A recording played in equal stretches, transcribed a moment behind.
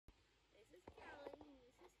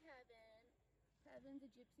Kevin's a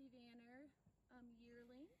Gypsy Vanner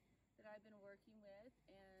yearling that I've been working with,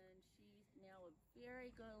 and she's now a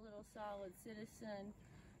very good little solid citizen.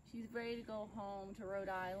 She's ready to go home to Rhode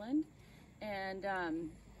Island, and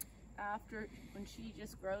when she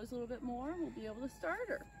just grows a little bit more, we'll be able to start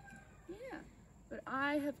her. Yeah, but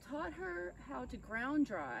I have taught her how to ground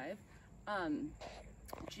drive.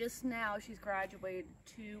 Just now she's graduated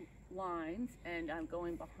 2 lines and I'm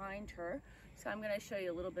going behind her, so I'm going to show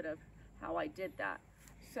you a little bit of how I did that.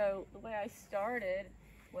 So the way I started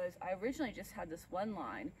was I originally just had this 1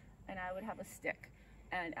 line, and I would have a stick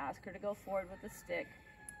and ask her to go forward with the stick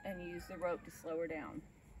and use the rope to slow her down.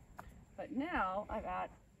 But now I've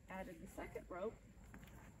added the 2nd rope,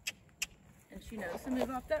 and she knows to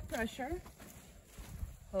move off that pressure.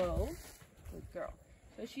 Oh, good girl.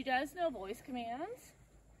 So she does know voice commands,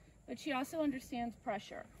 but she also understands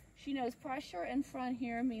pressure. She knows pressure in front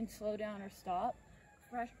here means slow down or stop.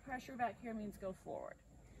 Pressure back here means go forward.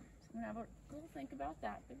 So I'm gonna have a little think about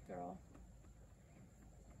that. Good girl.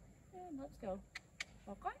 And let's go.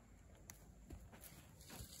 Okay.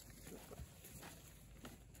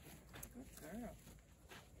 Good girl.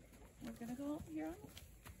 We're gonna go up here.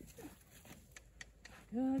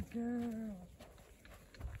 Good girl.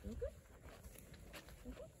 Feel good?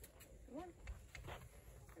 Feel good? Come on.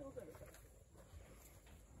 Feel good.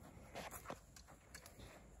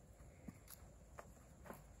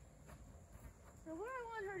 So what I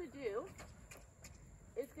want her to do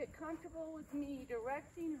is get comfortable with me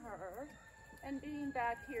directing her and being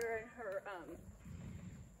back here in her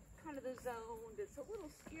kind of the zone that's a little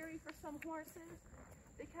scary for some horses,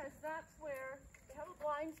 because that's where they have a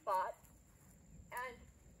blind spot and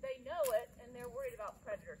they know it and they're worried about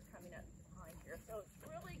predators coming up behind here. So it's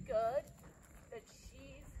really good that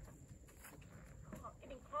she's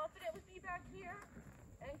getting confident with me back here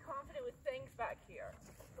and confident with things back here.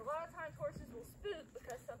 So a lot of times horses will spook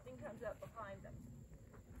because something comes up behind them.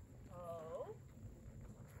 Oh,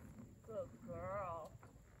 good girl.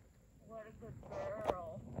 What a good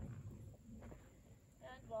girl.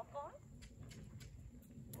 And walk on.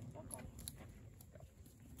 Walk on.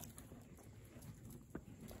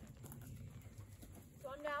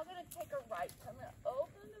 So I'm now going to take a right. So I'm going to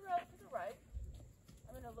open the road to the right.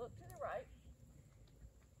 I'm going to look to the right.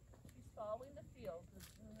 She's following the field. Good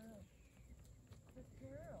girl. Good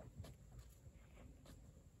girl.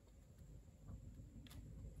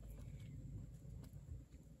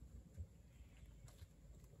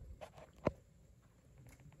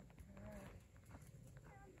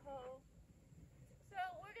 So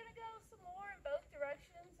we're going to go some more in both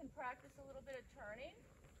directions and practice a little bit of turning.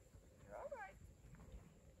 You're all right.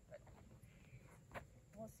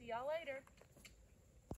 We'll see y'all later.